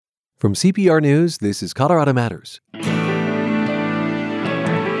From CPR News, this is Colorado Matters.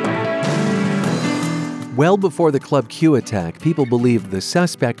 Well before the Club Q attack, people believed the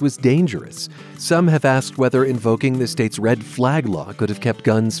suspect was dangerous. Some have asked whether invoking the state's red flag law could have kept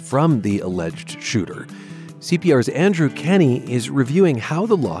guns from the alleged shooter. CPR's Andrew Kenney is reviewing how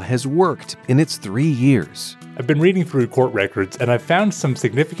the law has worked in its 3 years. I've been reading through court records, and I've found some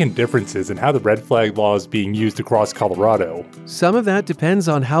significant differences in how the red flag law is being used across Colorado. Some of that depends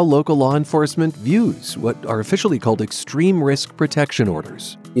on how local law enforcement views what are officially called extreme risk protection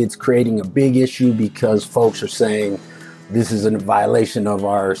orders. It's creating a big issue because folks are saying this is a violation of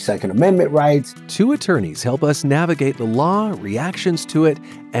our Second Amendment rights. Two attorneys help us navigate the law, reactions to it,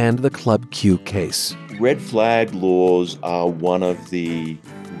 and the Club Q case. Red flag laws are one of the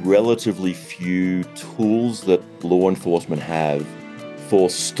relatively few tools that law enforcement have for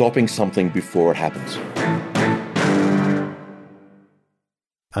stopping something before it happens.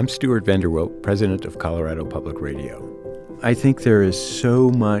 I'm Stuart Vanderwilt, president of Colorado Public Radio. I think there is so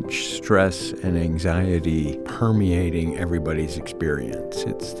much stress and anxiety permeating everybody's experience.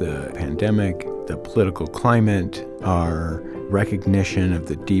 It's the pandemic, the political climate, our recognition of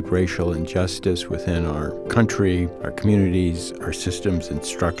the deep racial injustice within our country, our communities, our systems and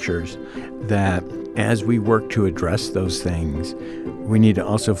structures, that as we work to address those things, we need to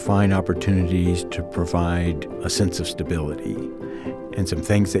also find opportunities to provide a sense of stability and some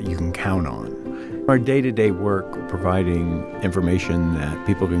things that you can count on. Our day-to-day work providing information that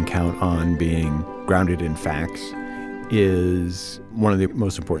people can count on being grounded in facts is one of the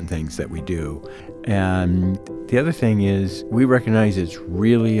most important things that we do. And the other thing is we recognize it's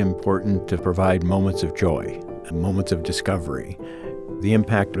really important to provide moments of joy, moments of discovery. The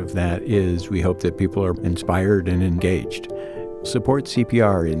impact of that is we hope that people are inspired and engaged. Support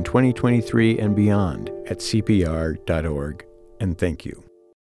CPR in 2023 and beyond at cpr.org. And thank you.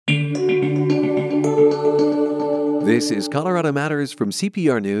 This is Colorado Matters from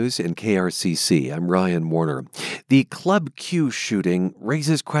CPR News and KRCC. I'm Ryan Warner. The Club Q shooting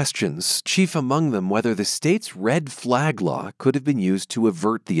raises questions, chief among them whether the state's red flag law could have been used to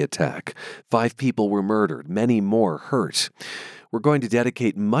avert the attack. 5 people were murdered, many more hurt. We're going to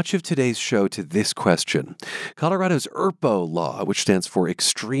dedicate much of today's show to this question. Colorado's ERPO law, which stands for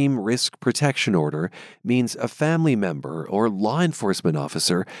Extreme Risk Protection Order, means a family member or law enforcement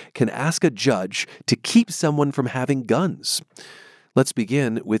officer can ask a judge to keep someone from having guns. Let's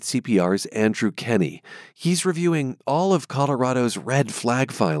begin with CPR's Andrew Kenney. He's reviewing all of Colorado's red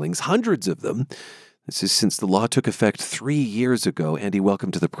flag filings, hundreds of them. This is since the law took effect 3 years ago. Andy,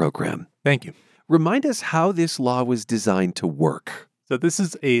 welcome to the program. Thank you. Remind us how this law was designed to work. So this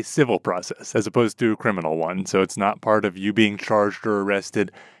is a civil process as opposed to a criminal one. So it's not part of you being charged or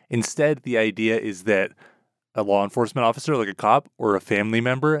arrested. Instead, the idea is that a law enforcement officer, like a cop or a family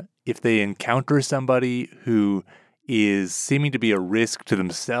member, if they encounter somebody who is seeming to be a risk to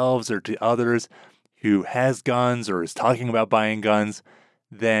themselves or to others, who has guns or is talking about buying guns,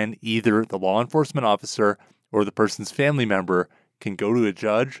 then either the law enforcement officer or the person's family member can go to a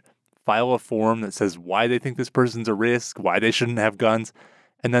judge, file a form that says why they think this person's a risk, why they shouldn't have guns,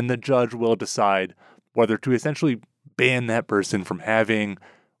 and then the judge will decide whether to essentially ban that person from having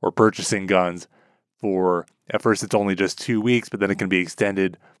or purchasing guns for, at first it's only just 2 weeks, but then it can be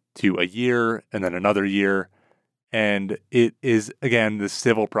extended to a year and then another year. And it is, again, the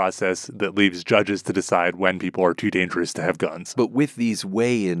civil process that leaves judges to decide when people are too dangerous to have guns. But with these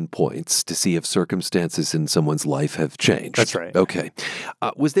weigh-in points to see if circumstances in someone's life have changed. That's right. Okay.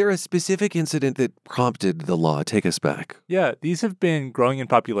 Was there a specific incident that prompted the law? Take us back. Yeah, these have been growing in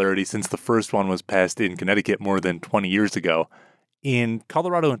popularity since the first one was passed in Connecticut more than 20 years ago. In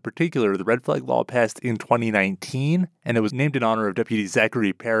Colorado in particular, the red flag law passed in 2019, and it was named in honor of Deputy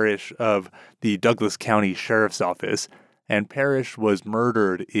Zachary Parrish of the Douglas County Sheriff's Office. And Parrish was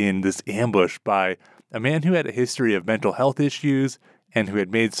murdered in this ambush by a man who had a history of mental health issues and who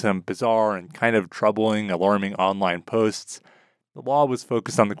had made some bizarre and kind of troubling, alarming online posts. The law was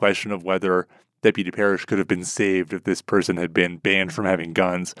focused on the question of whether Deputy Parrish could have been saved if this person had been banned from having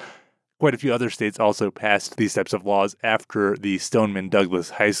guns. Quite a few other states also passed these types of laws after the Stoneman Douglas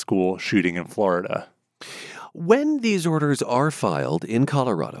High School shooting in Florida. When these orders are filed in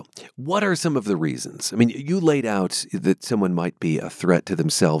Colorado, what are some of the reasons? I mean, you laid out that someone might be a threat to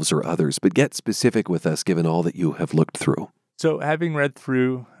themselves or others, but get specific with us given all that you have looked through. So having read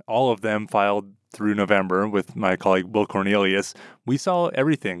through all of them filed through November with my colleague Will Cornelius, we saw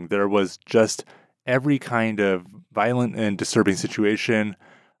everything. There was just every kind of violent and disturbing situation.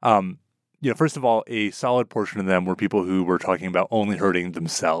 First of all, a solid portion of them were people who were talking about only hurting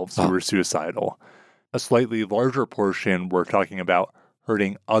themselves, who were suicidal. A slightly larger portion were talking about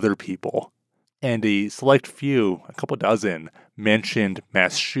hurting other people. And a select few, a couple dozen, mentioned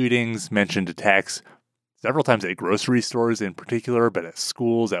mass shootings, mentioned attacks several times at grocery stores in particular, but at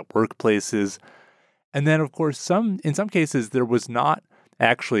schools, at workplaces. And then, of course, in some cases, there was not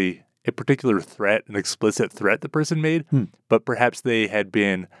actually a particular threat, an explicit threat the person made, but perhaps they had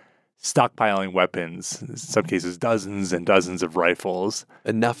been stockpiling weapons, in some cases dozens and dozens of rifles.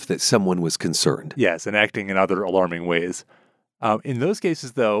 Enough that someone was concerned. Yes, and acting in other alarming ways. In those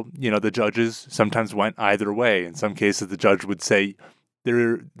cases, though, the judges sometimes went either way. In some cases, the judge would say,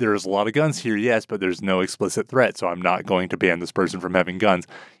 there's a lot of guns here, yes, but there's no explicit threat, so I'm not going to ban this person from having guns.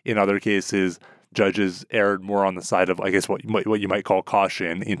 In other cases, judges erred more on the side of, I guess, what you might call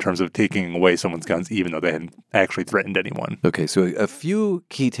caution in terms of taking away someone's guns, even though they hadn't actually threatened anyone. Okay, so a few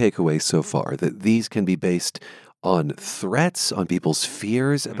key takeaways so far, that these can be based on threats, on people's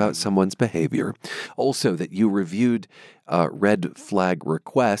fears about someone's behavior. Also, that you reviewed red flag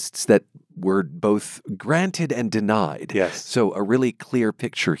requests that were both granted and denied. Yes. So a really clear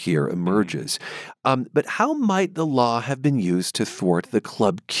picture here emerges. But how might the law have been used to thwart the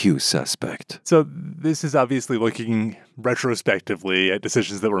Club Q suspect? So this is obviously looking retrospectively at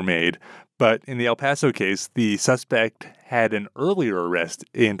decisions that were made. But in the El Paso case, the suspect had an earlier arrest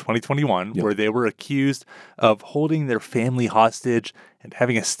in 2021 where they were accused of holding their family hostage and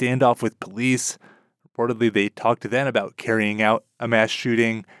having a standoff with police. Reportedly, they talked to them about carrying out a mass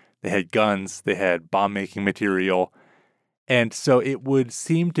shooting. They had guns, they had bomb-making material. And so it would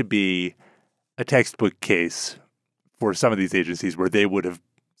seem to be a textbook case for some of these agencies where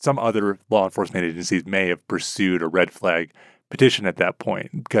some other law enforcement agencies may have pursued a red flag petition at that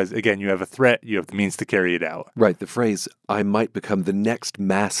point. Because, again, you have a threat, you have the means to carry it out. Right. The phrase, "I might become the next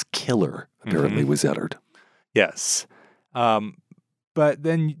mass killer," apparently was uttered. Yes. But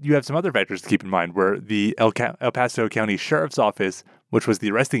then you have some other factors to keep in mind where the El Paso County Sheriff's Office, which was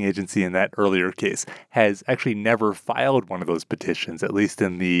the arresting agency in that earlier case, has actually never filed one of those petitions, at least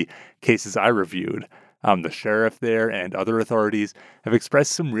in the cases I reviewed. The sheriff there and other authorities have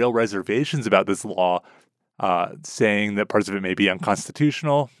expressed some real reservations about this law, saying that parts of it may be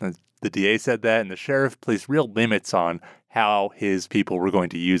unconstitutional. The DA said that, and the sheriff placed real limits on how his people were going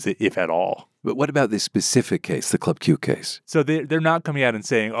to use it, if at all. But what about this specific case, the Club Q case? So they're not coming out and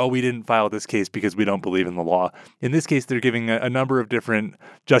saying, we didn't file this case because we don't believe in the law. In this case, they're giving a number of different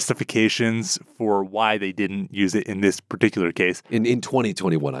justifications for why they didn't use it in this particular case. In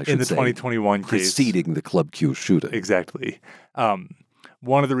 2021, I should say. In the 2021 case. Preceding the Club Q shooting. Exactly.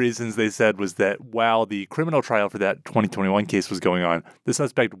 One of the reasons they said was that while the criminal trial for that 2021 case was going on, the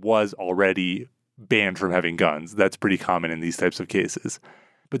suspect was already banned from having guns. That's pretty common in these types of cases.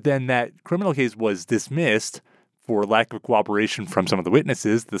 But then that criminal case was dismissed for lack of cooperation from some of the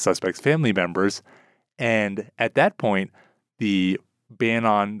witnesses, the suspect's family members. And at that point, the ban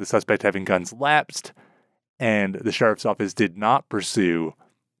on the suspect having guns lapsed, and the sheriff's office did not pursue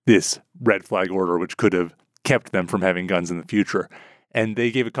this red flag order, which could have kept them from having guns in the future. And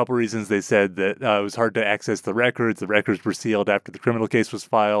they gave a couple reasons. They said that it was hard to access the records. The records were sealed after the criminal case was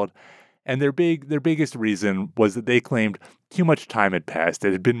filed. And their biggest reason was that they claimed too much time had passed.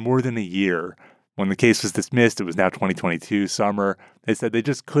 It had been more than a year. When the case was dismissed, it was now 2022 summer. They said they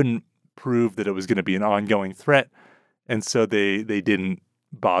just couldn't prove that it was going to be an ongoing threat. And so they didn't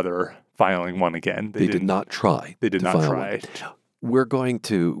bother filing one again. They did not try. They did not try. We're going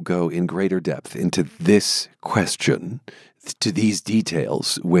to go in greater depth into this question, to these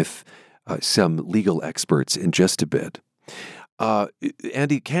details, with some legal experts in just a bit.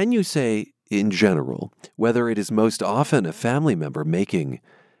 Andy, can you say, in general, whether it is most often a family member making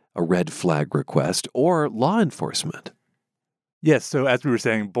a red flag request or law enforcement? Yes, so as we were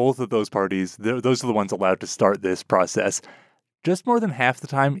saying, both of those parties, those are the ones allowed to start this process. Just more than half the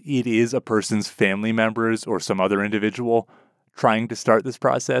time, it is a person's family members or some other individual trying to start this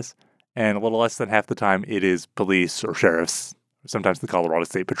process, and a little less than half the time, it is police or sheriffs, sometimes the Colorado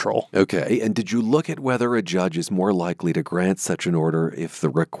State Patrol. Okay, and did you look at whether a judge is more likely to grant such an order if the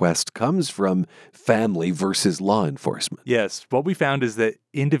request comes from family versus law enforcement? Yes, what we found is that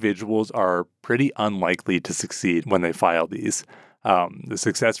individuals are pretty unlikely to succeed when they file these. The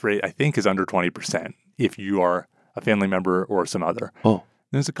success rate, I think, is under 20% if you are a family member or some other. Oh.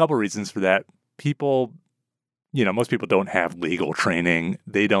 There's a couple reasons for that. Most people don't have legal training.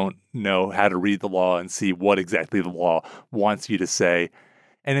 They don't know how to read the law and see what exactly the law wants you to say.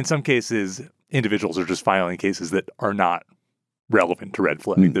 And in some cases, individuals are just filing cases that are not relevant to red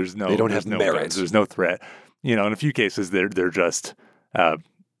flag. They don't have merit. There's no threat. In a few cases, they're just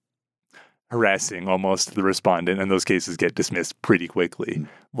harassing almost the respondent, and those cases get dismissed pretty quickly.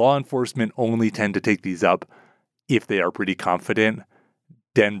 Law enforcement only tend to take these up if they are pretty confident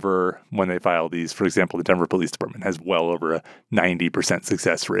Denver, when they file these, for example, the Denver Police Department has well over a 90%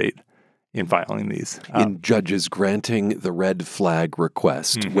 success rate in filing these. In judges granting the red flag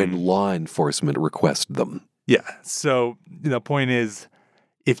request when law enforcement request them. Yeah. So the point is,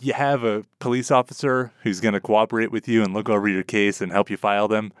 if you have a police officer who's going to cooperate with you and look over your case and help you file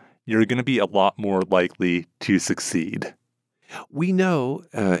them, you're going to be a lot more likely to succeed. We know,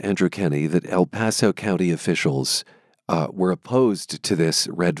 Andrew Kenney, that El Paso County officials were opposed to this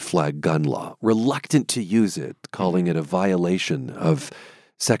red flag gun law, reluctant to use it, calling it a violation of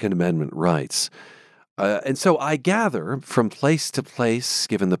Second Amendment rights. And so I gather from place to place,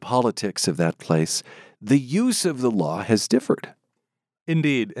 given the politics of that place, the use of the law has differed.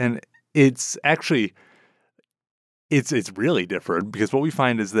 Indeed. And it's actually, it's really different because what we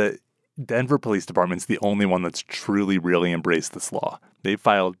find is that Denver Police Department's the only one that's truly, really embraced this law. They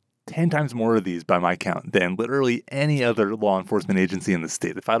filed 10 times more of these by my count than literally any other law enforcement agency in the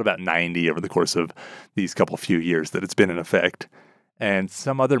state. They filed about 90 over the course of these few years that it's been in effect. And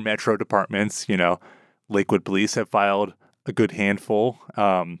some other metro departments, Lakewood Police have filed a good handful.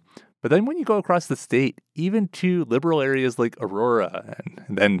 But then when you go across the state, even to liberal areas like Aurora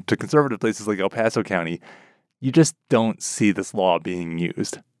and then to conservative places like El Paso County, you just don't see this law being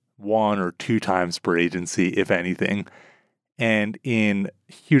used 1 or 2 times per agency, if anything. And in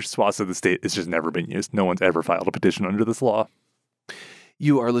huge swaths of the state, it's just never been used. No one's ever filed a petition under this law.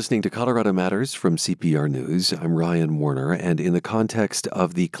 You are listening to Colorado Matters from CPR News. I'm Ryan Warner, and in the context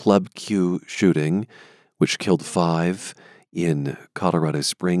of the Club Q shooting, which killed 5 in Colorado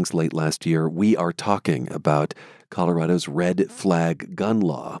Springs late last year, we are talking about Colorado's red flag gun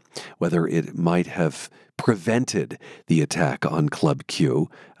law, whether it might have prevented the attack on Club Q,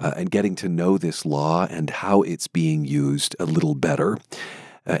 and getting to know this law and how it's being used a little better.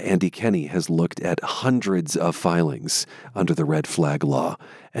 Andy Kenney has looked at hundreds of filings under the red flag law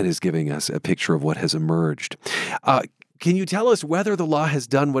and is giving us a picture of what has emerged. Can you tell us whether the law has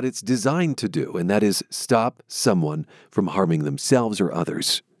done what it's designed to do, and that is stop someone from harming themselves or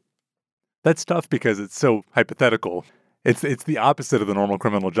others? That's tough because it's so hypothetical. It's the opposite of the normal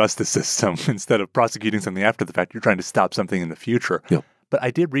criminal justice system. Instead of prosecuting something after the fact, you're trying to stop something in the future. Yep. But I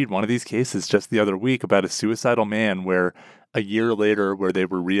did read one of these cases just the other week about a suicidal man where a year later, where they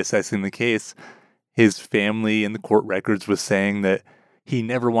were reassessing the case, his family in the court records was saying that he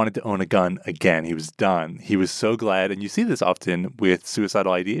never wanted to own a gun again. He was done. He was so glad, and you see this often with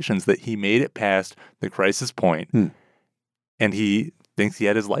suicidal ideations, that he made it past the crisis point, and he thinks he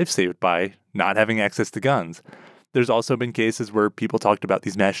had his life saved by not having access to guns. There's also been cases where people talked about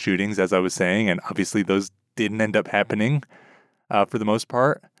these mass shootings, as I was saying, and obviously those didn't end up happening for the most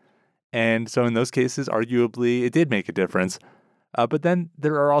part. And so in those cases, arguably, it did make a difference. But then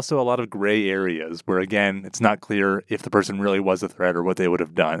there are also a lot of gray areas where, again, it's not clear if the person really was a threat or what they would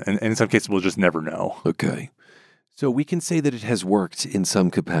have done. And in some cases, we'll just never know. Okay. So we can say that it has worked in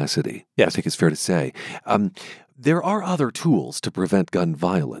some capacity. Yes. I think it's fair to say. There are other tools to prevent gun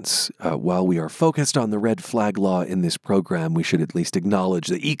violence. While we are focused on the red flag law in this program, we should at least acknowledge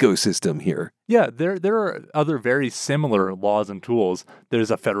the ecosystem here. Yeah, there are other very similar laws and tools. There's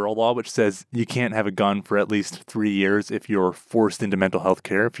a federal law which says you can't have a gun for at least 3 years if you're forced into mental health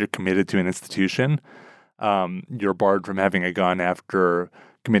care, if you're committed to an institution. You're barred from having a gun after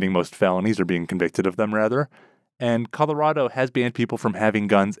committing most felonies or being convicted of them, rather. And Colorado has banned people from having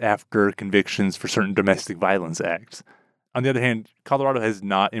guns after convictions for certain domestic violence acts. On the other hand, Colorado has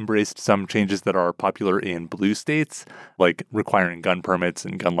not embraced some changes that are popular in blue states, like requiring gun permits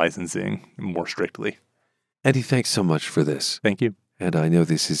and gun licensing more strictly. Andy, thanks so much for this. Thank you. And I know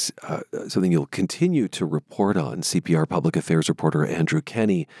this is something you'll continue to report on. CPR Public Affairs reporter Andrew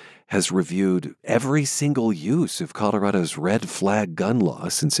Kenney has reviewed every single use of Colorado's red flag gun law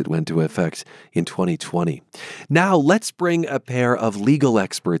since it went into effect in 2020. Now, let's bring a pair of legal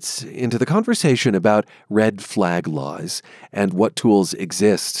experts into the conversation about red flag laws and what tools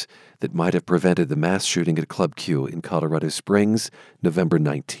exist that might have prevented the mass shooting at Club Q in Colorado Springs, November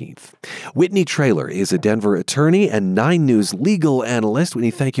 19th. Whitney Traylor is a Denver attorney and 9 News legal analyst. Whitney,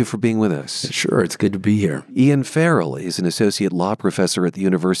 thank you for being with us. Sure, it's good to be here. Ian Farrell is an associate law professor at the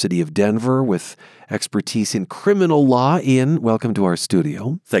University of Denver with expertise in criminal law. Ian, welcome to our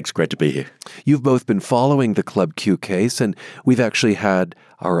studio. Thanks, great to be here. You've both been following the Club Q case, and we've actually had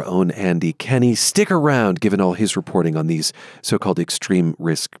our own Andy Kenney stick around given all his reporting on these so-called extreme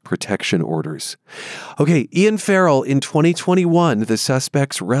risk protection orders. Okay, Ian Farrell, in 2021, the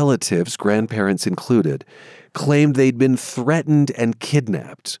suspect's relatives, grandparents included, claimed they'd been threatened and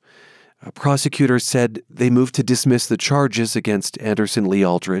kidnapped. Prosecutors said they moved to dismiss the charges against Anderson Lee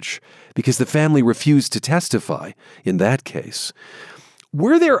Aldrich because the family refused to testify in that case.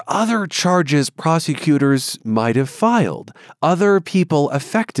 Were there other charges prosecutors might have filed, other people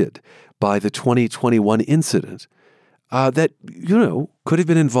affected by the 2021 incident that, could have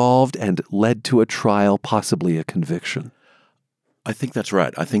been involved and led to a trial, possibly a conviction? I think that's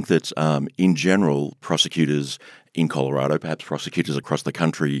right. I think that in general, prosecutors in Colorado, perhaps prosecutors across the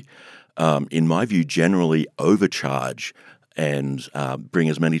country, in my view, generally overcharge and bring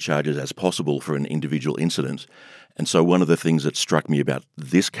as many charges as possible for an individual incident. And so one of the things that struck me about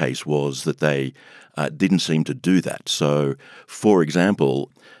this case was that they didn't seem to do that. So, for example,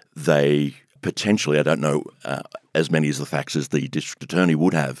 they potentially, I don't know as many as the facts as the district attorney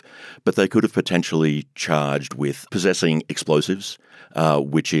would have, but they could have potentially charged with possessing explosives,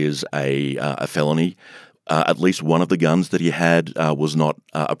 which is a felony. At least one of the guns that he had was not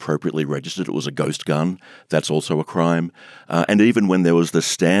appropriately registered. It was a ghost gun. That's also a crime. And even when there was the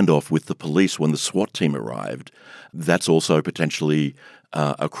standoff with the police when the SWAT team arrived, that's also potentially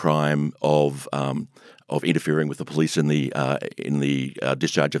a crime of interfering with the police in the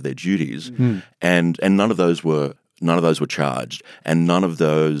discharge of their duties. And none of those were charged, and none of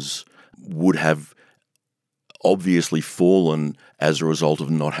those would have obviously fallen as a result of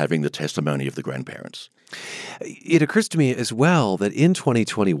not having the testimony of the grandparents. It occurs to me as well that in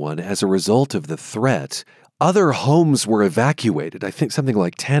 2021, as a result of the threat, other homes were evacuated. I think something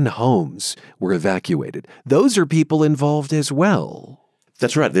like 10 homes were evacuated. Those are people involved as well.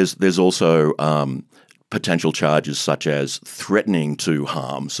 That's right. There's also potential charges such as threatening to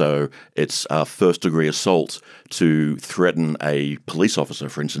harm. So it's first-degree assault to threaten a police officer,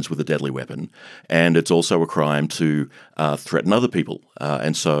 for instance, with a deadly weapon. And it's also a crime to threaten other people.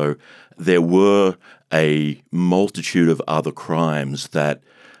 And so there were a multitude of other crimes that,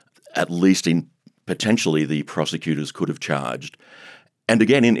 at least potentially, the prosecutors could have charged. And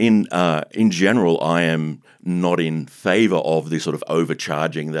again, in general, I am not in favor of the sort of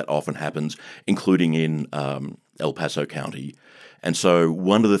overcharging that often happens, including in El Paso County. And so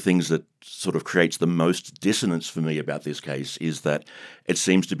one of the things that sort of creates the most dissonance for me about this case is that it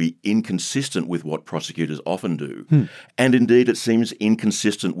seems to be inconsistent with what prosecutors often do. And indeed, it seems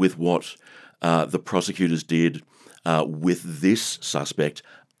inconsistent with what the prosecutors did with this suspect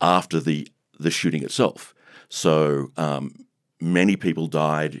after the shooting itself. So many people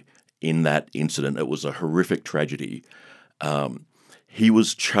died in that incident. It was a horrific tragedy. He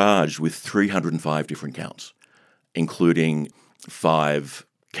was charged with 305 different counts, including 5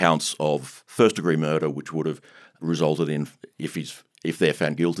 counts of first-degree murder, which would have resulted in, if they're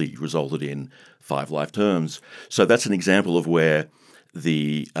found guilty, resulted in 5 life terms. So that's an example of where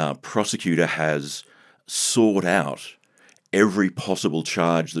the prosecutor has sought out every possible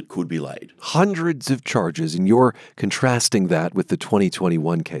charge that could be laid. Hundreds of charges, and you're contrasting that with the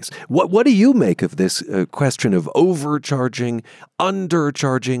 2021 case. What do you make of this question of overcharging,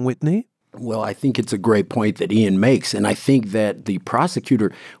 undercharging, Whitney? Well, I think it's a great point that Ian makes. And I think that the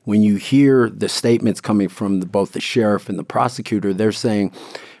prosecutor, when you hear the statements coming from both the sheriff and the prosecutor, they're saying,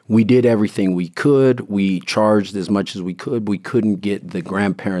 we did everything we could. We charged as much as we could. We couldn't get the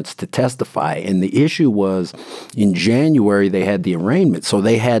grandparents to testify. And the issue was, in January, they had the arraignment. So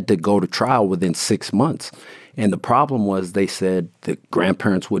they had to go to trial within 6 months. And the problem was, they said the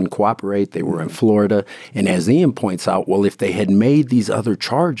grandparents wouldn't cooperate. They were in Florida. And as Ian points out, well, if they had made these other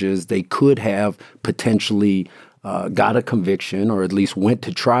charges, they could have potentially got a conviction or at least went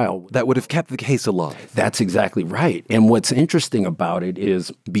to trial. That would have kept the case alive. That's exactly right. And what's interesting about it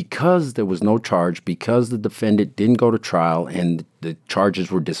is, because there was no charge, because the defendant didn't go to trial and the charges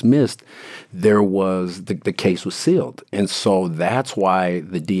were dismissed, there was the case was sealed. And so that's why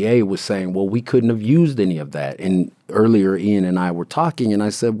the DA was saying, well, we couldn't have used any of that. And earlier, Ian and I were talking, and I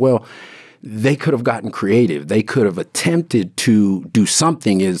said, well, they could have gotten creative. They could have attempted to do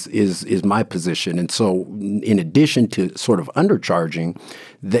something is my position. And so in addition to sort of undercharging,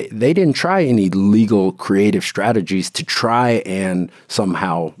 they didn't try any legal creative strategies to try and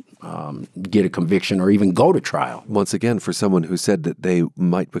somehow get a conviction or even go to trial. Once again, for someone who said that they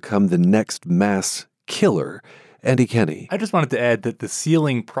might become the next mass killer, Andy Kenney. I just wanted to add that the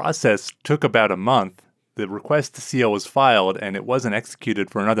sealing process took about a month. The request to seal was filed, and it wasn't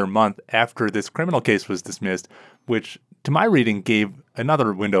executed for another month after this criminal case was dismissed, which, to my reading, gave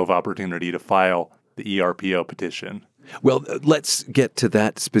another window of opportunity to file the ERPO petition. Well, let's get to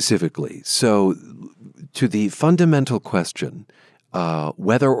that specifically. So, to the fundamental question,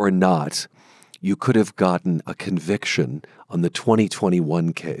 whether or not you could have gotten a conviction on the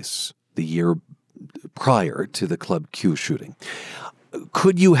 2021 case, the year prior to the Club Q shooting.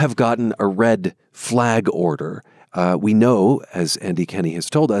 Could you have gotten a red flag order? We know, as Andy Kenney has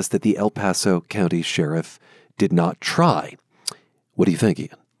told us, that the El Paso County Sheriff did not try. What do you think, Ian?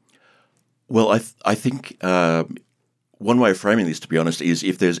 Well, I think one way of framing this, to be honest, is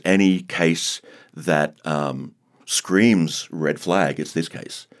if there's any case that screams red flag, it's this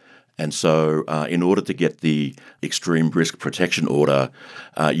case. And so in order to get the extreme risk protection order,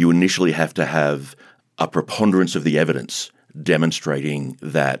 you initially have to have a preponderance of the evidence demonstrating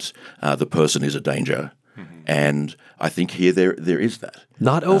that the person is a danger. Mm-hmm. And I think here there is that.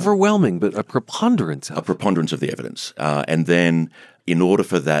 Not overwhelming, but a preponderance of A preponderance of the evidence. And then in order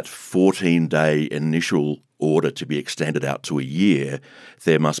for that 14-day initial order to be extended out to a year,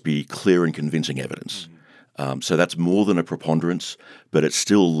 there must be clear and convincing evidence. Mm-hmm. So that's more than a preponderance, but it's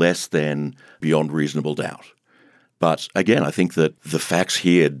still less than beyond reasonable doubt. But again, I think that the facts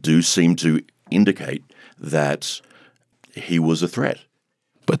here do seem to indicate that he was a threat.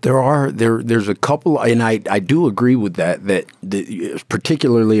 But there's a couple, and I do agree with that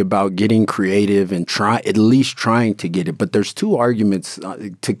particularly about getting creative and at least trying to get it. But there's two arguments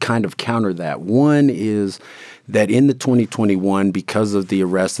to kind of counter that. One is that in the 2021, because of the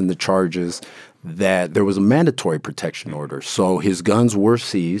arrest and the charges, that there was a mandatory protection order. So his guns were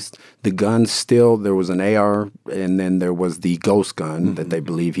seized. The guns still, there was an AR, and then there was the ghost gun that they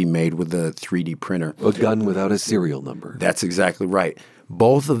believe he made with a 3D printer. A gun without a serial number. That's exactly right.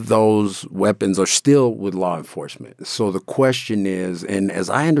 Both of those weapons are still with law enforcement. So the question is, and as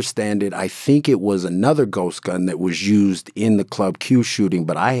I understand it, I think it was another ghost gun that was used in the Club Q shooting,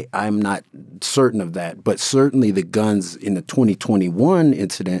 but I'm not certain of that. But certainly the guns in the 2021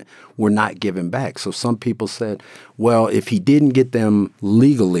 incident were not given back. So some people said, well, if he didn't get them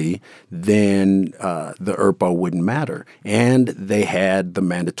legally, then the ERPO wouldn't matter. And they had the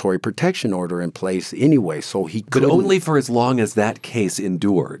mandatory protection order in place anyway, so he couldn't. But only for as long as that case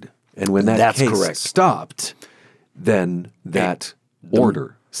endured. And when that case stopped, then that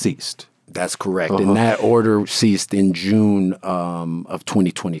order ceased. That's correct. And that order ceased in June of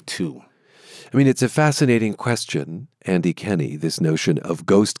 2022. I mean, it's a fascinating question, Andy Kenny, this notion of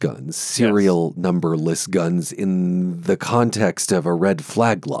ghost guns, serial numberless guns in the context of a red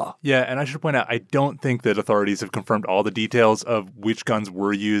flag law. Yeah, and I should point out, I don't think that authorities have confirmed all the details of which guns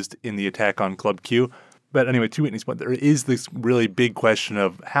were used in the attack on Club Q. But anyway, to Whitney's point, there is this really big question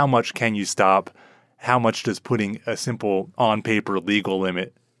of how much can you stop? How much does putting a simple on-paper legal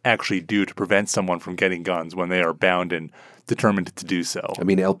limit actually do to prevent someone from getting guns when they are bound and determined to do so? I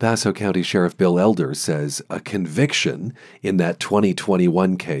mean, El Paso County Sheriff Bill Elder says a conviction in that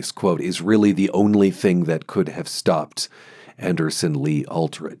 2021 case, quote, is really the only thing that could have stopped Anderson Lee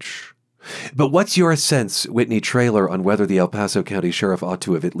Aldrich. But what's your sense, Whitney Traylor, on whether the El Paso County Sheriff ought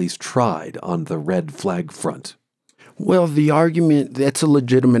to have at least tried on the red flag front? Well, that's a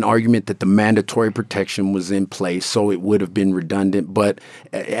legitimate argument that the mandatory protection was in place, so it would have been redundant. But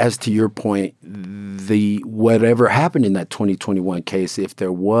as to your point, whatever happened in that 2021 case, if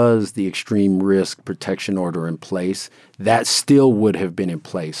there was the extreme risk protection order in place, that still would have been in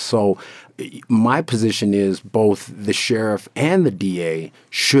place. So my position is both the sheriff and the DA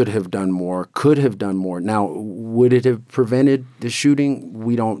should have done more, could have done more. Now, would it have prevented the shooting?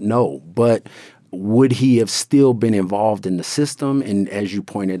 We don't know. But would he have still been involved in the system? And as you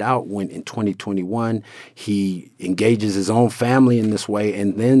pointed out, when in 2021, he engages his own family in this way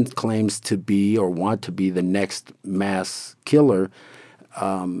and then claims to be or want to be the next mass killer,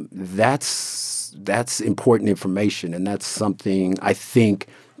 that's important information. And that's something I think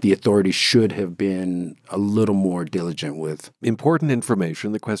the authorities should have been a little more diligent with. Important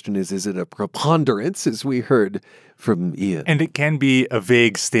information. The question is it a preponderance, as we heard from Ian? And it can be a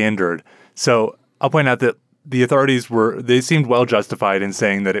vague standard. So I'll point out that the authorities they seemed well justified in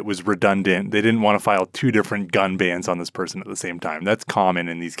saying that it was redundant. They didn't want to file two different gun bans on this person at the same time. That's common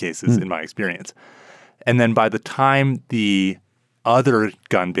in these cases, in my experience. And then by the time the other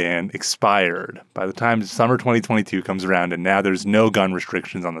gun ban expired, by the time summer 2022 comes around and now there's no gun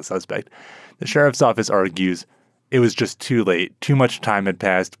restrictions on the suspect, the sheriff's office argues it was just too late. Too much time had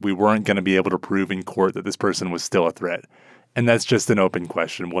passed. We weren't going to be able to prove in court that this person was still a threat. And that's just an open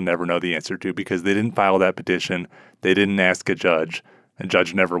question we'll never know the answer to because they didn't file that petition. They didn't ask a judge. A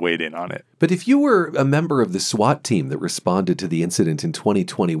judge never weighed in on it. But if you were a member of the SWAT team that responded to the incident in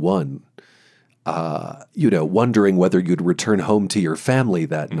 2021, wondering whether you'd return home to your family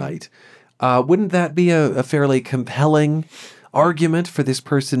that night, wouldn't that be a fairly compelling argument for this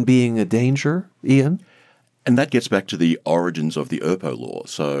person being a danger, Ian? And that gets back to the origins of the ERPO law.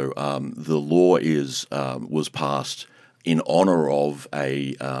 So the law was passed in honor of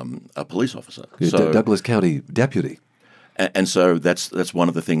a police officer. So, Douglas County deputy. And so that's one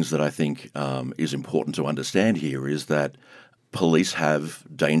of the things that I think is important to understand here is that police have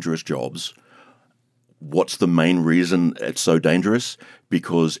dangerous jobs. what's the main reason it's so dangerous?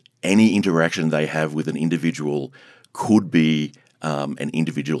 Because any interaction they have with an individual could be an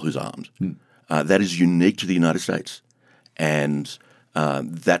individual who's armed. That is unique to the United States. And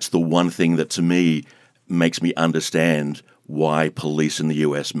that's the one thing that, to me, makes me understand why police in the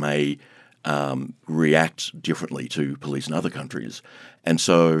US may react differently to police in other countries. And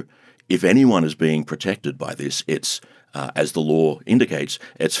so if anyone is being protected by this, it's, as the law indicates,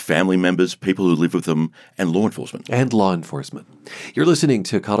 it's family members, people who live with them, and law enforcement. And law enforcement. You're listening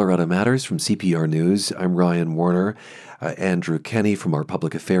to Colorado Matters from CPR News. I'm Ryan Warner. Andrew Kenny from our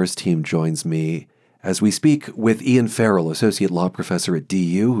public affairs team joins me as we speak with Ian Farrell, Associate Law Professor at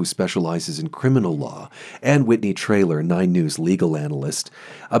DU, who specializes in criminal law, and Whitney Traylor, 9 News legal analyst,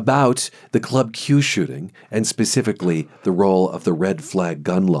 about the Club Q shooting, and specifically the role of the red flag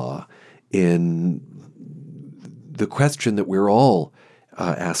gun law in the question that we're all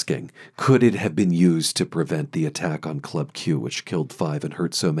asking. Could it have been used to prevent the attack on Club Q, which killed 5 and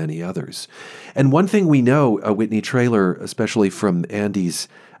hurt so many others? And one thing we know, Whitney Traylor, especially from Andy's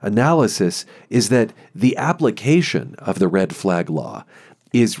analysis, is that the application of the red flag law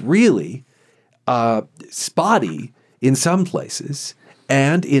is really spotty in some places.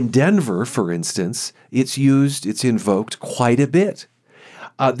 And in Denver, for instance, it's invoked quite a bit.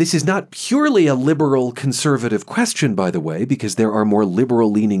 This is not purely a liberal conservative question, by the way, because there are more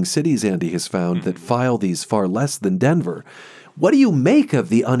liberal-leaning cities, Andy has found, that file these far less than Denver. What do you make of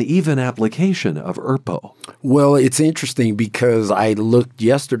the uneven application of ERPO? Well, it's interesting because I looked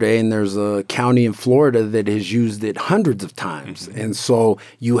yesterday and there's a county in Florida that has used it hundreds of times. And so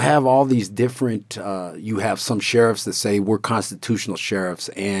you have all these different, you have some sheriffs that say we're constitutional sheriffs,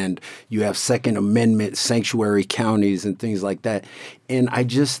 and you have Second Amendment sanctuary counties and things like that. And I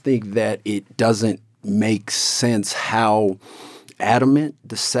just think that it doesn't make sense how adamant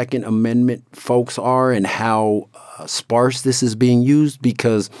the Second Amendment folks are and how sparse this is being used,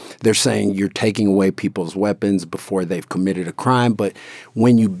 because they're saying you're taking away people's weapons before they've committed a crime. But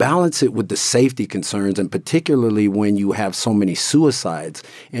when you balance it with the safety concerns, and particularly when you have so many suicides,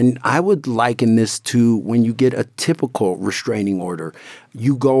 and I would liken this to when you get a typical restraining order.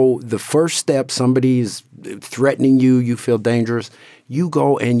 You go, the first step, somebody's threatening you, you feel dangerous, you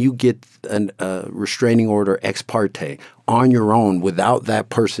go and you get a restraining order ex parte on your own without that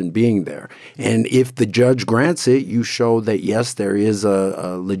person being there. And if the judge grants it, you show that, yes, there is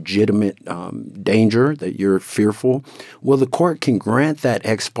a legitimate danger, that you're fearful. Well, the court can grant that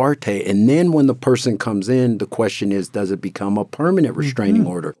ex parte. And then when the person comes in, the question is, does it become a permanent restraining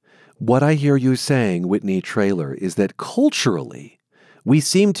order? What I hear you saying, Whitney Traylor, is that culturally, we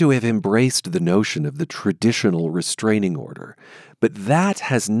seem to have embraced the notion of the traditional restraining order, but that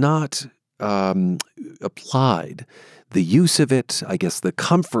has not applied the use of it, I guess the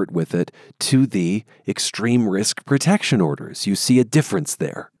comfort with it, to the extreme risk protection orders. You see a difference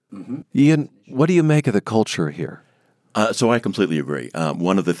there. Ian, what do you make of the culture here? So I completely agree.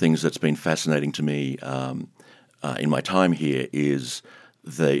 One of the things that's been fascinating to me in my time here is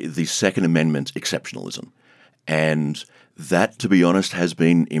the Second Amendment exceptionalism. And that, to be honest, has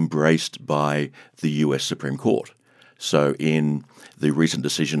been embraced by the US Supreme Court. So in the recent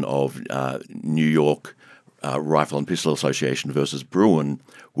decision of New York Rifle and Pistol Association versus Bruin,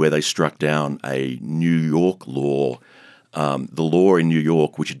 where they struck down a New York law, the law in New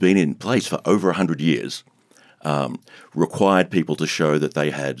York, which had been in place for over 100 years, required people to show that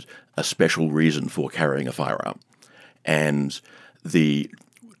they had a special reason for carrying a firearm. And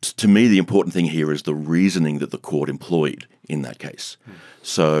to me, the important thing here is the reasoning that the court employed in that case.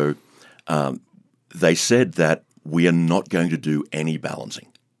 So they said that we are not going to do any balancing.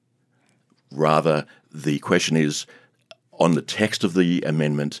 Rather, the question is, on the text of the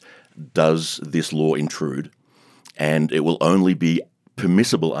amendment, does this law intrude? And it will only be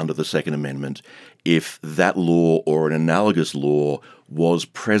permissible under the Second Amendment if that law or an analogous law was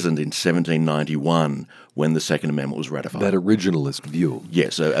present in 1791 when the Second Amendment was ratified. That originalist view.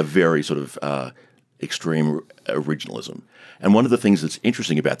 Yes, a very sort of extreme originalism. And one of the things that's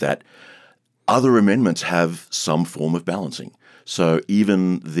interesting about that, other amendments have some form of balancing. So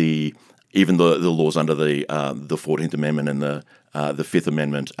even the laws under the 14th Amendment and the Fifth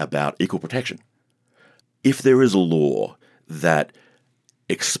Amendment about equal protection, if there is a law that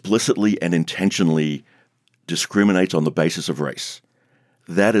explicitly and intentionally discriminates on the basis of race,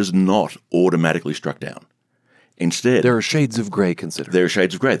 that is not automatically struck down. Instead, there are shades of gray considered. There are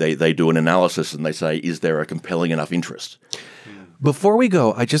shades of gray. They do an analysis and they say, is there a compelling enough interest? Before we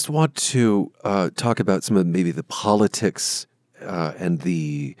go, I just want to talk about some of maybe the politics and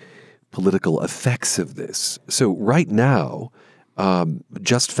the political effects of this. So right now,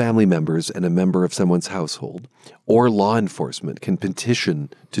 just family members and a member of someone's household, or law enforcement can petition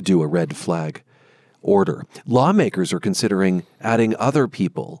to do a red flag order. Lawmakers are considering adding other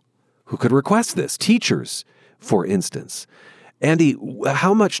people who could request this, teachers, for instance. Andy,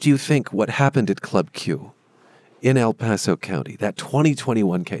 how much do you think what happened at Club Q in El Paso County, that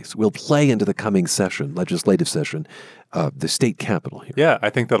 2021 case, will play into the coming session, legislative session, the state capitol here? Yeah, I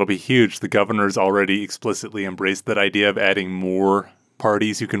think that'll be huge. The governor's already explicitly embraced that idea of adding more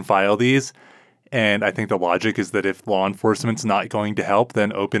parties who can file these. And I think the logic is that if law enforcement's not going to help,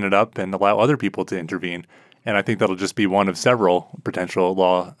 then open it up and allow other people to intervene. And I think that'll just be one of several potential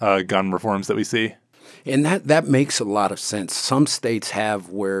gun reforms that we see. And that makes a lot of sense. Some states have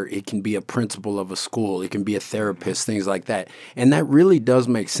where it can be a principal of a school, it can be a therapist, things like that. And that really does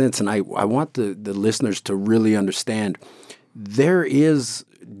make sense. And I want the listeners to really understand there is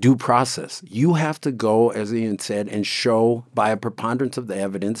due process. You have to go, as Ian said, and show by a preponderance of the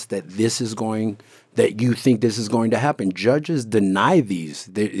evidence that you think this is going to happen. Judges deny these.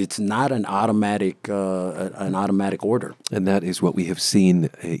 It's not an automatic order. And that is what we have seen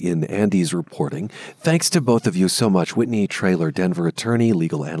in Andy's reporting. Thanks to both of you so much. Whitney Traylor, Denver attorney,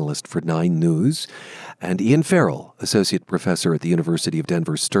 legal analyst for 9 News, and Ian Farrell, associate professor at the University of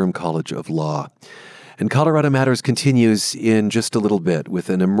Denver Sturm College of Law. And Colorado Matters continues in just a little bit with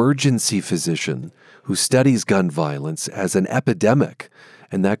an emergency physician who studies gun violence as an epidemic,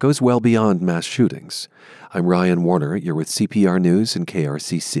 and that goes well beyond mass shootings. I'm Ryan Warner. You're with CPR News and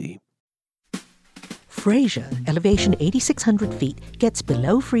KRCC. Fraser, elevation 8,600 feet, gets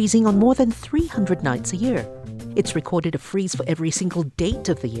below freezing on more than 300 nights a year. It's recorded a freeze for every single date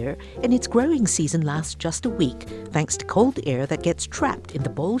of the year, and its growing season lasts just a week, thanks to cold air that gets trapped in the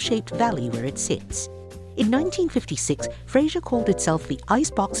bowl-shaped valley where it sits. In 1956, Fraser called itself the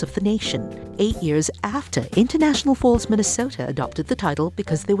icebox of the nation, 8 years after International Falls, Minnesota adopted the title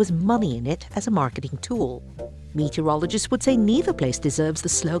because there was money in it as a marketing tool. Meteorologists would say neither place deserves the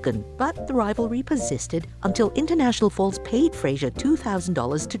slogan, but the rivalry persisted until International Falls paid Fraser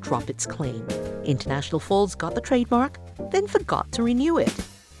 $2,000 to drop its claim. International Falls got the trademark, then forgot to renew it.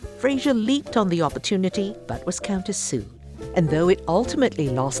 Fraser leaped on the opportunity, but was countersued. And though it ultimately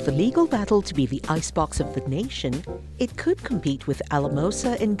lost the legal battle to be the icebox of the nation, it could compete with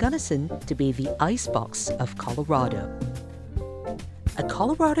Alamosa and Gunnison to be the icebox of Colorado. A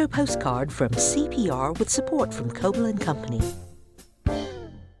Colorado postcard from CPR with support from Coble & Company.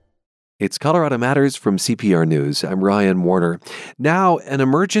 It's Colorado Matters from CPR News. I'm Ryan Warner. Now, an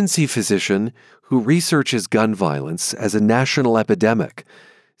emergency physician who researches gun violence as a national epidemic.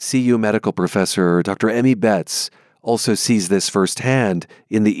 CU medical professor Dr. Emmy Betts also sees this firsthand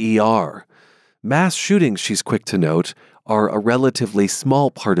in the ER. Mass shootings, she's quick to note, are a relatively small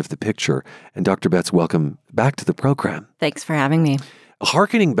part of the picture. And Dr. Betts, welcome back to the program. Thanks for having me.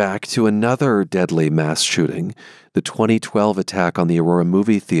 Harkening back to another deadly mass shooting, the 2012 attack on the Aurora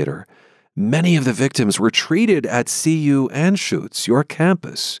Movie Theater, many of the victims were treated at CU Anschutz, your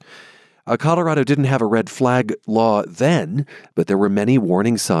campus. Colorado didn't have a red flag law then, but there were many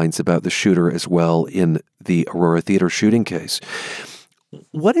warning signs about the shooter as well in the Aurora Theater shooting case.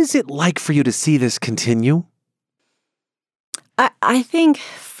 What is it like for you to see this continue? I think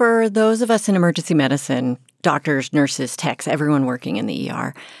for those of us in emergency medicine, doctors, nurses, techs, everyone working in the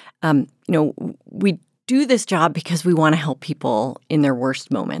ER, we do this job because we want to help people in their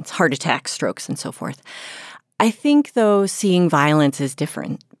worst moments, heart attacks, strokes, and so forth. I think, though, seeing violence is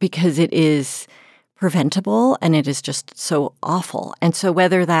different because it is preventable and it is just so awful. And so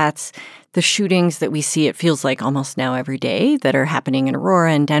whether that's the shootings that we see, it feels like almost now every day that are happening in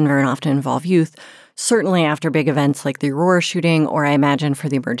Aurora and Denver and often involve youth, certainly after big events like the Aurora shooting, or I imagine for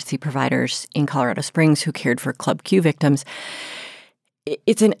the emergency providers in Colorado Springs who cared for Club Q victims,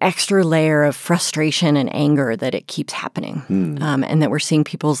 it's an extra layer of frustration and anger that it keeps happening, and that we're seeing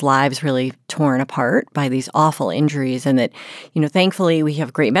people's lives really torn apart by these awful injuries, and that, thankfully we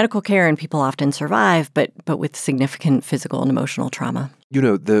have great medical care and people often survive, but with significant physical and emotional trauma.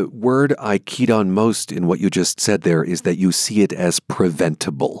 The word I keyed on most in what you just said there is that you see it as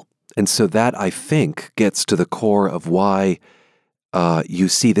preventable. And so that, I think, gets to the core of why you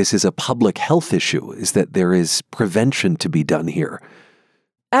see this as a public health issue, is that there is prevention to be done here.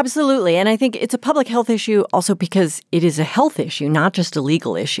 Absolutely. And I think it's a public health issue also because it is a health issue, not just a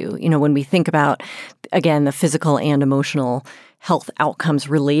legal issue. When we think about, again, the physical and emotional health outcomes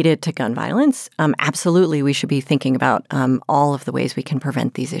related to gun violence, absolutely we should be thinking about all of the ways we can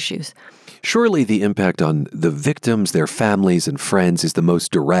prevent these issues. Surely the impact on the victims, their families, and friends is the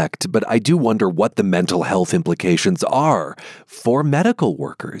most direct, but I do wonder what the mental health implications are for medical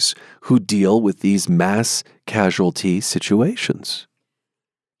workers who deal with these mass casualty situations.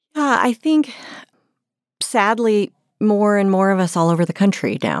 Yeah, I think, sadly, more and more of us all over the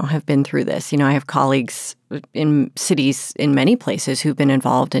country now have been through this. I have colleagues in cities in many places who've been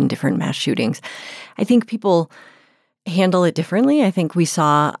involved in different mass shootings. I think people handle it differently. I think I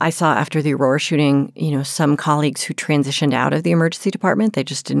saw after the Aurora shooting, some colleagues who transitioned out of the emergency department. They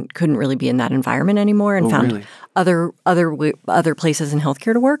just couldn't really be in that environment anymore and found really? other places in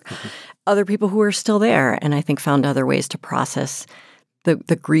healthcare to work. Mm-hmm. Other people who are still there, and I think found other ways to process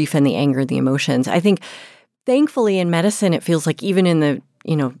the grief and the anger, the emotions. I think, thankfully, in medicine, it feels like even in the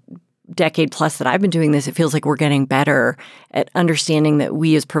decade plus that I've been doing this, it feels like we're getting better at understanding that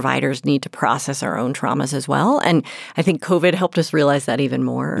we as providers need to process our own traumas as well. And I think COVID helped us realize that even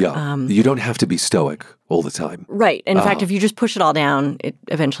more. Yeah. You don't have to be stoic all the time. Right. In fact, if you just push it all down, it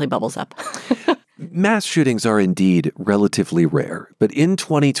eventually bubbles up. Mass shootings are indeed relatively rare, but in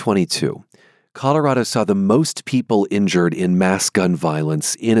 2022, Colorado saw the most people injured in mass gun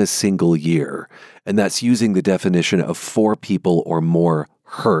violence in a single year, and that's using the definition of 4 people or more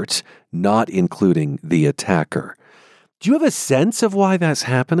hurt, not including the attacker. Do you have a sense of why that's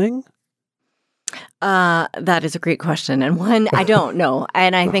happening? That is a great question, and one I don't know,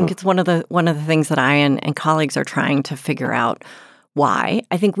 and I think it's one of the things that I and colleagues are trying to figure out why.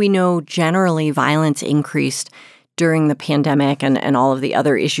 I think we know generally violence increased during the pandemic and all of the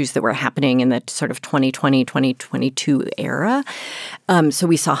other issues that were happening in the sort of 2020, 2022 era. So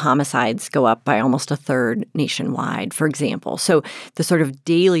we saw homicides go up by almost a third nationwide, for example. So the sort of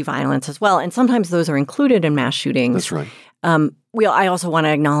daily violence as well. And sometimes those are included in mass shootings. That's right. I also want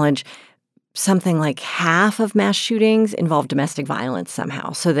to acknowledge something like half of mass shootings involve domestic violence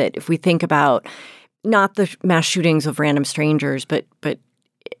somehow. So that if we think about not the mass shootings of random strangers, but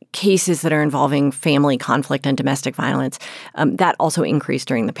cases that are involving family conflict and domestic violence, that also increased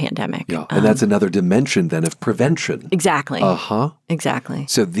during the pandemic. Yeah, and that's another dimension then of prevention. Exactly. Exactly.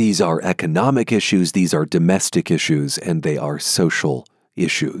 So these are economic issues, these are domestic issues, and they are social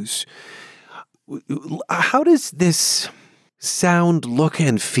issues. How does this sound, look,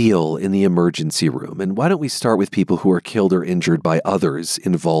 and feel in the emergency room? And why don't we start with people who are killed or injured by others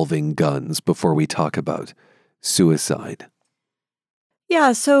involving guns before we talk about suicide?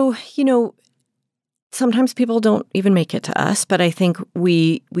 Yeah, so, sometimes people don't even make it to us, but I think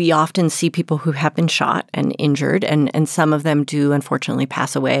we often see people who have been shot and injured, and some of them do unfortunately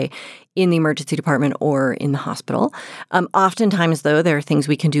pass away in the emergency department or in the hospital. Oftentimes, though, there are things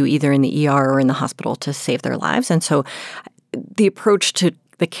we can do either in the ER or in the hospital to save their lives. And so the approach to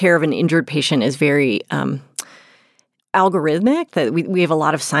the care of an injured patient is very algorithmic, that we have a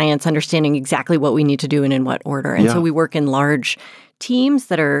lot of science understanding exactly what we need to do and in what order. And so we work in large teams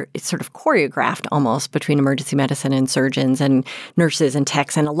that are sort of choreographed almost between emergency medicine and surgeons and nurses and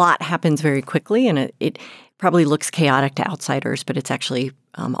techs, and a lot happens very quickly, and it probably looks chaotic to outsiders, but it's actually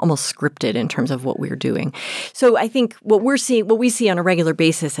almost scripted in terms of what we're doing. So I think what we see on a regular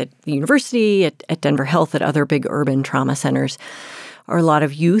basis at the university, at Denver Health, at other big urban trauma centers, are a lot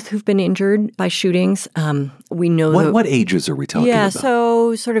of youth who've been injured by shootings. We know what ages are we talking about? Yeah,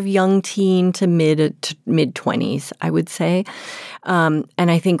 so sort of young teen to mid 20s, I would say. And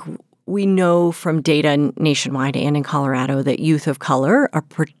I think we know from data nationwide and in Colorado that youth of color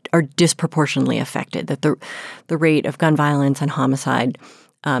are disproportionately affected, that the rate of gun violence and homicide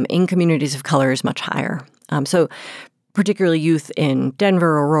in communities of color is much higher. So particularly youth in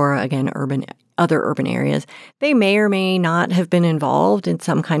Denver, Aurora, again, other urban areas, they may or may not have been involved in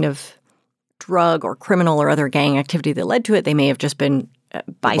some kind of drug or criminal or other gang activity that led to it. They may have just been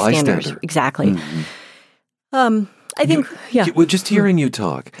bystanders. Exactly. Mm-hmm. I think, just hearing you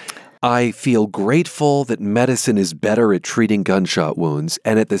talk, I feel grateful that medicine is better at treating gunshot wounds,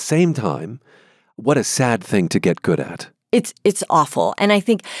 and at the same time, what a sad thing to get good at. It's awful. And I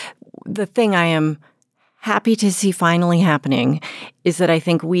think the thing I am happy to see finally happening is that I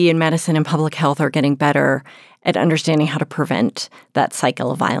think we in medicine and public health are getting better at understanding how to prevent that cycle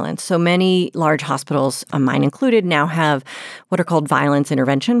of violence. So many large hospitals, mine included, now have what are called violence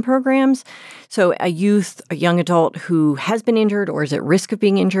intervention programs. So a young adult who has been injured or is at risk of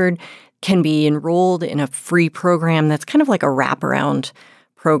being injured can be enrolled in a free program that's kind of like a wraparound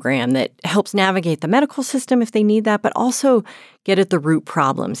program that helps navigate the medical system if they need that, but also get at the root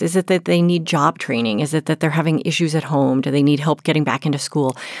problems. Is it that they need job training? Is it that they're having issues at home? Do they need help getting back into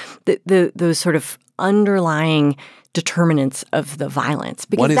school? Those sort of underlying determinants of the violence.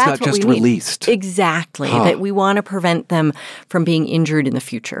 Because one is that's not what just we need. Released. Exactly. That we want to prevent them from being injured in the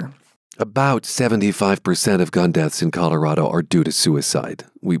future. About 75% of gun deaths in Colorado are due to suicide.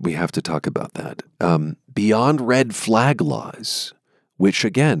 We have to talk about that. Beyond red flag laws, which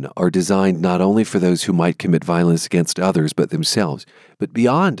again are designed not only for those who might commit violence against others but themselves, but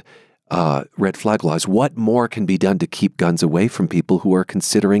beyond red flag laws, what more can be done to keep guns away from people who are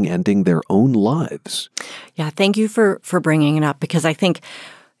considering ending their own lives? Yeah, thank you for bringing it up, because I think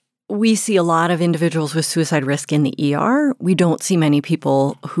we see a lot of individuals with suicide risk in the ER. We don't see many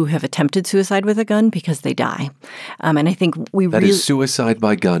people who have attempted suicide with a gun because they die. And I think that is, suicide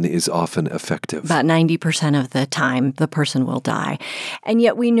by gun is often effective. About 90% of the time, the person will die. And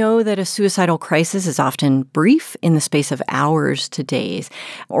yet we know that a suicidal crisis is often brief, in the space of hours to days,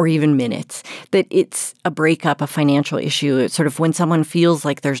 or even minutes. That it's a breakup, a financial issue. It's sort of when someone feels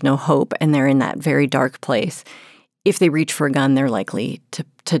like there's no hope and they're in that very dark place. If they reach for a gun, they're likely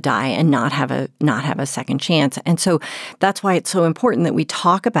to die and not have a second chance. And so that's why it's so important that we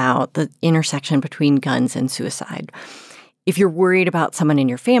talk about the intersection between guns and suicide. If you're worried about someone in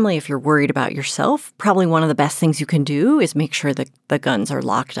your family, if you're worried about yourself, probably one of the best things you can do is make sure that the guns are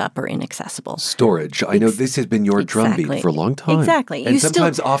locked up or inaccessible. Storage. I know this has been your drumbeat for a long time. Exactly. And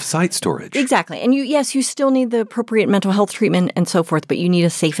sometimes off-site storage. Exactly. And you still need the appropriate mental health treatment and so forth, but you need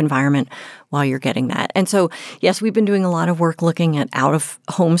a safe environment while you're getting that. And so, yes, we've been doing a lot of work looking at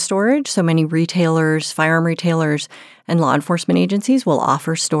out-of-home storage. So many retailers, firearm retailers, and law enforcement agencies will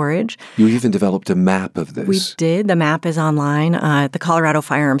offer storage. You even developed a map of this. We did. The map is online. The Colorado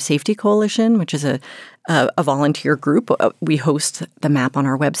Firearm Safety Coalition, which is a volunteer group. We host the map on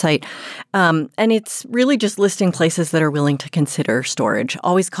our website. And it's really just listing places that are willing to consider storage.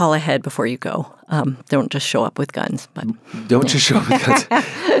 Always call ahead before you go. Don't just show up with guns. Don't just show up with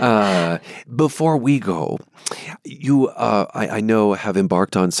guns. Before we go, you, I know, have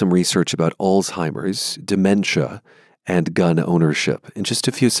embarked on some research about Alzheimer's, dementia, and gun ownership. In just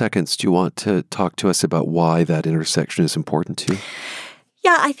a few seconds, do you want to talk to us about why that intersection is important to you?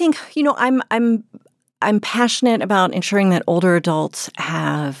 Yeah, I think, I'm passionate about ensuring that older adults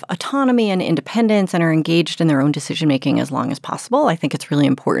have autonomy and independence and are engaged in their own decision-making as long as possible. I think it's really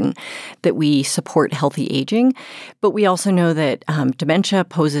important that we support healthy aging. But we also know that dementia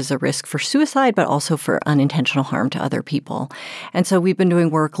poses a risk for suicide, but also for unintentional harm to other people. And so we've been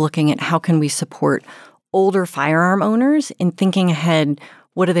doing work looking at how can we support older firearm owners in thinking ahead,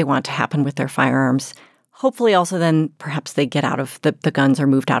 what do they want to happen with their firearms? Hopefully also then perhaps they get out of the guns or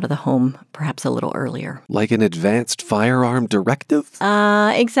moved out of the home perhaps a little earlier. Like an advanced firearm directive?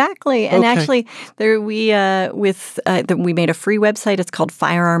 Exactly. And actually we made a free website. It's called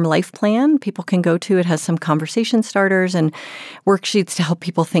Firearm Life Plan. People can go to. It has some conversation starters and worksheets to help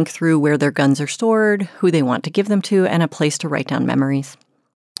people think through where their guns are stored, who they want to give them to, and a place to write down memories.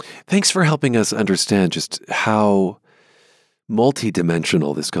 Thanks for helping us understand just how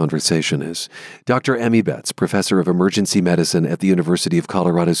multidimensional this conversation is. Dr. Emmy Betts, professor of emergency medicine at the University of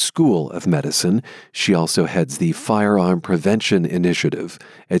Colorado School of Medicine. She also heads the Firearm Prevention Initiative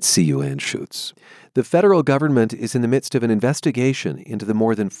at CU Anschutz. The federal government is in the midst of an investigation into the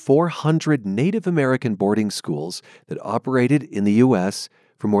more than 400 Native American boarding schools that operated in the U.S.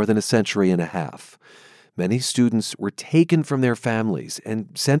 for more than a century and a half. Many students were taken from their families and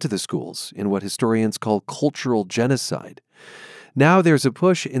sent to the schools in what historians call cultural genocide. Now there's a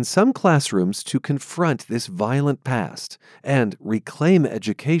push in some classrooms to confront this violent past and reclaim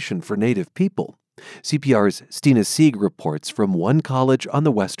education for Native people. CPR's Stina Sieg reports from one college on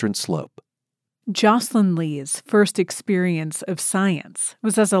the Western Slope. Jocelyn Lee's first experience of science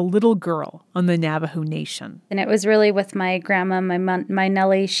was as a little girl on the Navajo Nation. And it was really with my grandma, my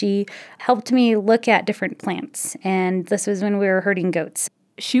Nellie. She helped me look at different plants. And this was when we were herding goats.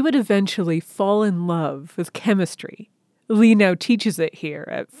 She would eventually fall in love with chemistry. Lee now teaches it here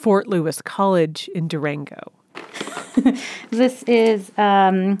at Fort Lewis College in Durango. This is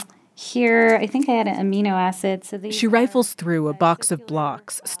here, I think I had an amino acid. So she rifles through a box of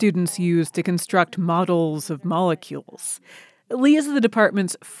blocks students use to construct models of molecules. Lee is the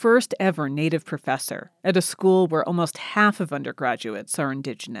department's first ever Native professor at a school where almost half of undergraduates are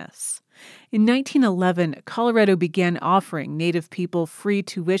Indigenous. In 1911, Colorado began offering Native people free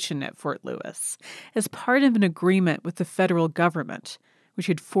tuition at Fort Lewis as part of an agreement with the federal government, which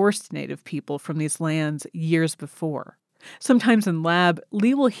had forced Native people from these lands years before. Sometimes in lab,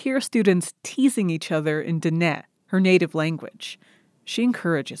 Lee will hear students teasing each other in Diné, her native language. She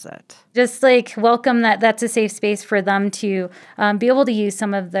encourages it. Just welcome that's a safe space for them to be able to use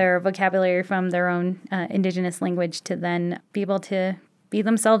some of their vocabulary from their own Indigenous language to then be able to be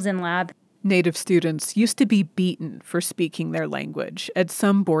themselves in lab. Native students used to be beaten for speaking their language at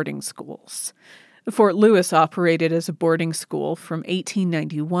some boarding schools. Fort Lewis operated as a boarding school from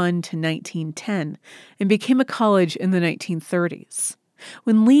 1891 to 1910 and became a college in the 1930s.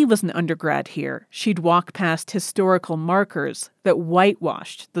 When Lee was an undergrad here, she'd walk past historical markers that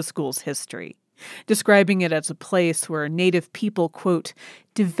whitewashed the school's history, describing it as a place where Native people, quote,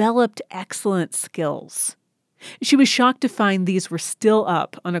 developed excellent skills. She was shocked to find these were still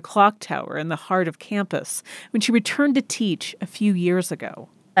up on a clock tower in the heart of campus when she returned to teach a few years ago.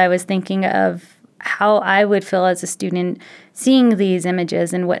 I was thinking of how I would feel as a student seeing these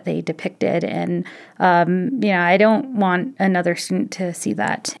images and what they depicted. And, I don't want another student to see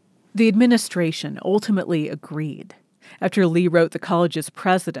that. The administration ultimately agreed. After Lee wrote the college's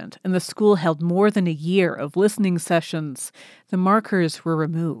president and the school held more than a year of listening sessions, the markers were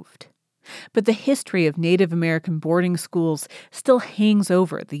removed. But the history of Native American boarding schools still hangs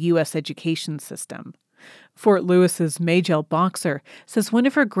over the U.S. education system. Fort Lewis's Majel Boxer says one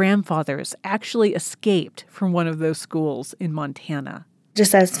of her grandfathers actually escaped from one of those schools in Montana.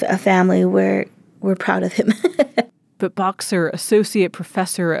 Just as a family, we're proud of him. But Boxer, associate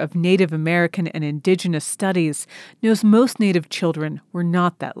professor of Native American and Indigenous Studies, knows most Native children were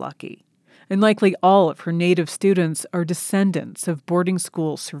not that lucky. And likely all of her Native students are descendants of boarding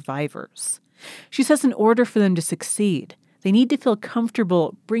school survivors. She says in order for them to succeed, they need to feel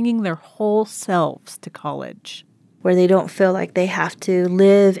comfortable bringing their whole selves to college. Where they don't feel like they have to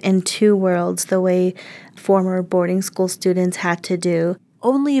live in two worlds the way former boarding school students had to do.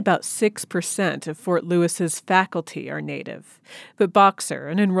 Only about 6% of Fort Lewis's faculty are Native. But Boxer,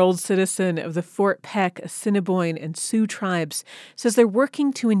 an enrolled citizen of the Fort Peck, Assiniboine, and Sioux tribes, says they're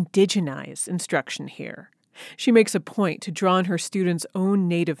working to indigenize instruction here. She makes a point to draw on her students' own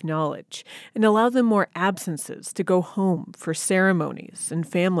Native knowledge and allow them more absences to go home for ceremonies and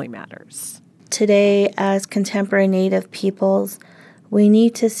family matters. Today, as contemporary Native peoples, we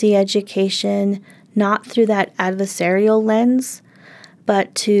need to see education not through that adversarial lens,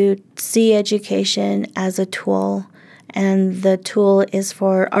 but to see education as a tool, and the tool is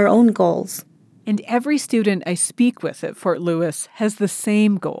for our own goals. And every student I speak with at Fort Lewis has the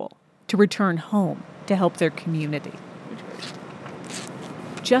same goal, to return home to help their community.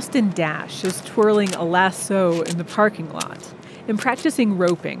 Justin Dash is twirling a lasso in the parking lot and practicing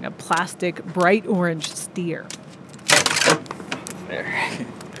roping a plastic bright orange steer. There.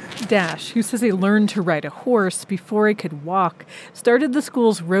 Dash, who says he learned to ride a horse before he could walk, started the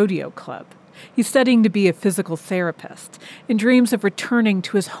school's rodeo club. He's studying to be a physical therapist and dreams of returning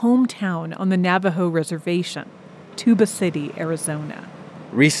to his hometown on the Navajo Reservation, Tuba City, Arizona.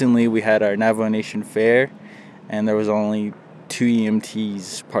 Recently, we had our Navajo Nation Fair, and there was only 2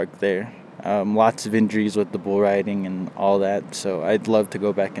 EMTs parked there. Lots of injuries with the bull riding and all that, so I'd love to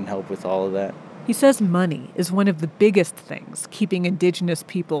go back and help with all of that. He says money is one of the biggest things keeping Indigenous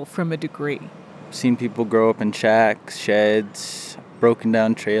people from a degree. I've seen people grow up in shacks, sheds, broken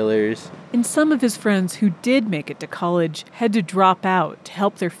down trailers. And some of his friends who did make it to college had to drop out to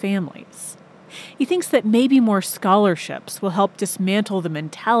help their families. He thinks that maybe more scholarships will help dismantle the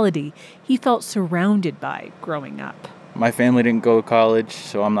mentality he felt surrounded by growing up. My family didn't go to college,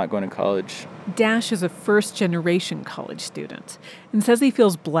 so I'm not going to college. Dash is a first-generation college student and says he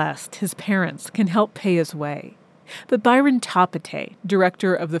feels blessed his parents can help pay his way. But Byron Tapate,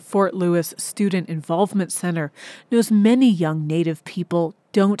 director of the Fort Lewis Student Involvement Center, knows many young Native people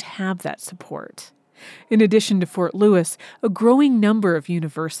don't have that support. In addition to Fort Lewis, a growing number of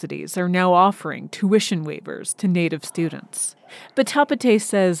universities are now offering tuition waivers to Native students. But Tapate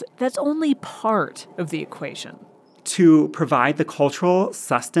says that's only part of the equation. To provide the cultural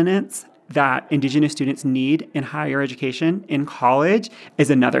sustenance that Indigenous students need in higher education, in college, is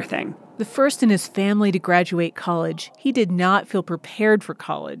another thing. The first in his family to graduate college, he did not feel prepared for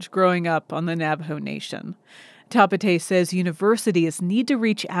college growing up on the Navajo Nation. Tapate says universities need to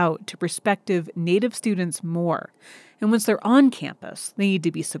reach out to prospective Native students more. And once they're on campus, they need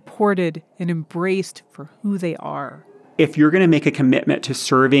to be supported and embraced for who they are. If you're going to make a commitment to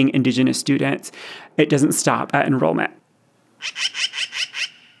serving Indigenous students, it doesn't stop at enrollment.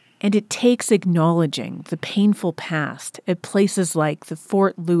 And it takes acknowledging the painful past at places like the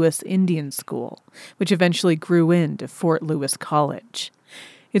Fort Lewis Indian School, which eventually grew into Fort Lewis College.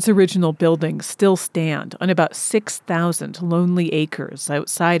 Its original buildings still stand on about 6,000 lonely acres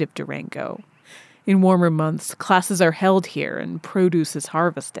outside of Durango. In warmer months, classes are held here and produce is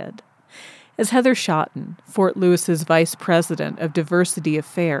harvested. As Heather Schotten, Fort Lewis's vice president of diversity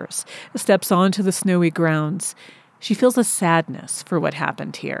affairs, steps onto the snowy grounds, she feels a sadness for what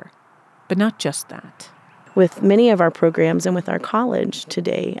happened here. But not just that. With many of our programs and with our college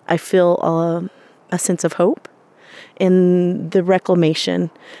today, I feel a sense of hope in the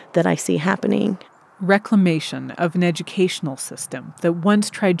reclamation that I see happening. reclamation of an educational system that once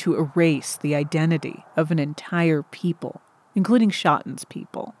tried to erase the identity of an entire people, including Shotten's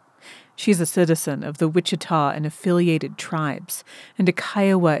people. She's a citizen of the Wichita and affiliated tribes and a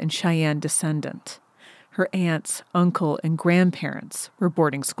Kiowa and Cheyenne descendant. Her aunts, uncle, and grandparents were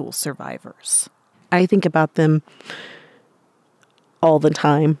boarding school survivors. I think about them all the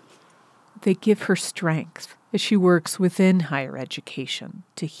time. They give her strength as she works within higher education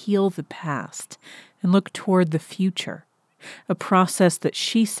to heal the past and look toward the future, a process that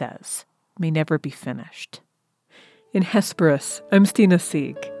she says may never be finished. In Hesperus, I'm Stina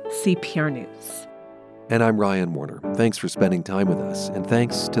Sieg, CPR News. And I'm Ryan Warner. Thanks for spending time with us, and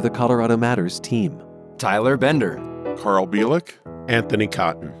thanks to the Colorado Matters team. Tyler Bender, Carl Bielik, Anthony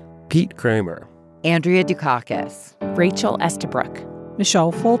Cotton, Pete Kramer, Andrea Dukakis, Rachel Estabrook,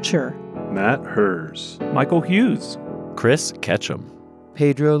 Michelle Fulcher, Matt Hers, Michael Hughes, Chris Ketchum,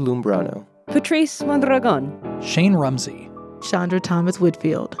 Pedro Lumbrano, Patrice Mondragon, Shane Rumsey, Chandra Thomas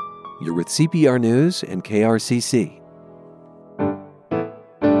Whitfield. You're with CPR News and KRCC.